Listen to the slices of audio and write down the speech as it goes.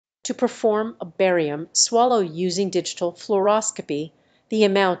to perform a barium swallow using digital fluoroscopy, the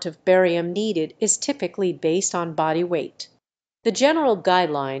amount of barium needed is typically based on body weight. The general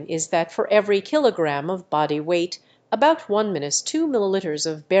guideline is that for every kilogram of body weight, about 1-2 milliliters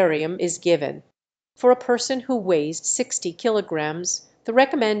of barium is given. For a person who weighs 60 kilograms, the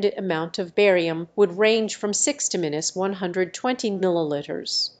recommended amount of barium would range from 6 to 120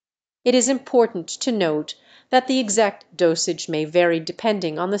 milliliters. It is important to note that the exact dosage may vary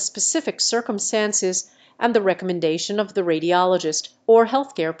depending on the specific circumstances and the recommendation of the radiologist or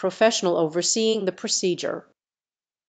healthcare professional overseeing the procedure.